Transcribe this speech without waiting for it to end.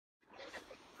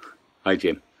Hi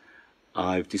Jim,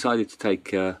 I've decided to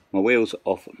take my wheels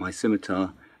off my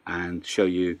Scimitar and show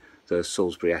you the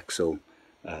Salisbury axle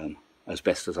as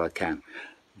best as I can.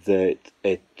 The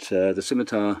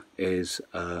Scimitar is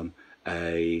a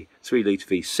 3-litre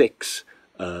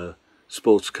V6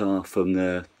 sports car from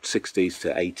the 60s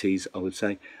to 80s, I would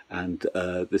say, and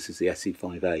this is the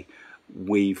SE5a.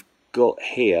 We've got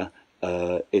here,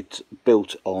 it's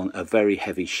built on a very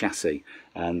heavy chassis,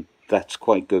 and that's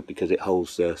quite good because it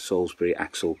holds the Salisbury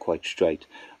axle quite straight.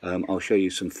 I'll show you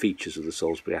some features of the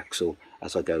Salisbury axle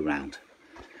as I go round.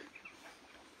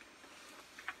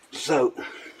 So,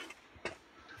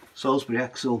 Salisbury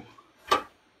axle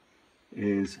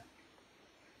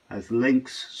has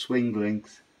links, swing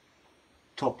links,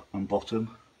 top and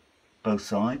bottom, both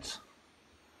sides.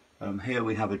 Here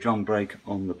we have a drum brake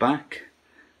on the back,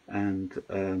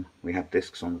 and we have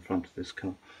discs on the front of this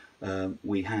car.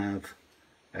 We have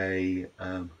a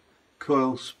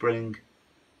coil spring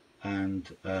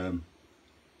and a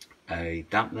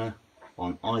dampener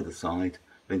on either side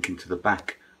linking to the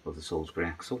back of the Salisbury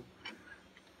axle.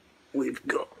 We've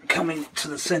got, coming to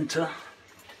the centre,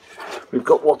 we've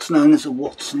got what's known as a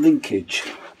Watts linkage,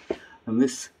 and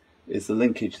this is the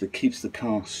linkage that keeps the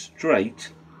car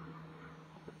straight,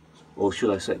 or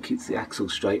should I say keeps the axle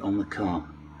straight on the car.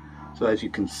 So as you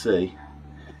can see,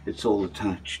 it's all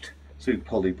attached through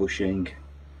poly bushing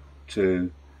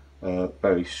to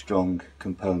very strong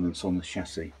components on the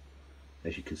chassis,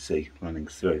 as you can see running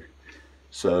through.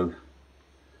 So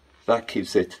that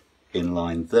keeps it in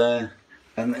line there,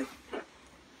 and then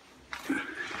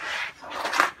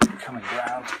coming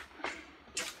round,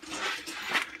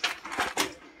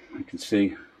 you can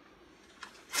see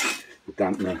the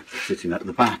dampener sitting at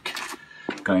the back,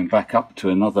 going back up to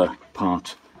another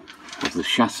part of the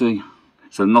chassis,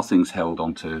 so nothing's held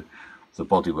onto the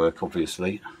bodywork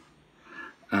obviously,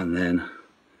 and then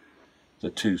the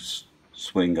two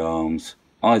swing arms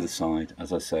either side,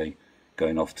 as I say,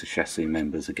 going off to chassis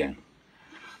members again.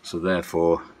 So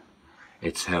therefore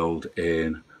it's held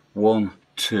in 1,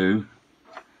 2,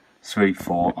 3,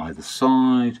 4 either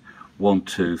side, 1,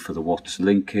 2 for the Watts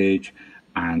linkage,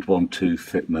 and 1, 2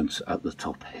 fitments at the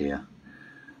top here.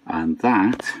 And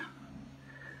that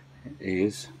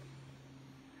is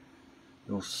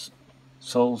your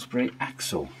Salisbury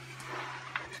axle.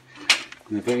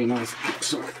 And a very nice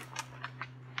axle.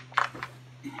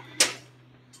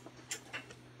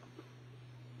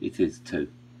 It is too.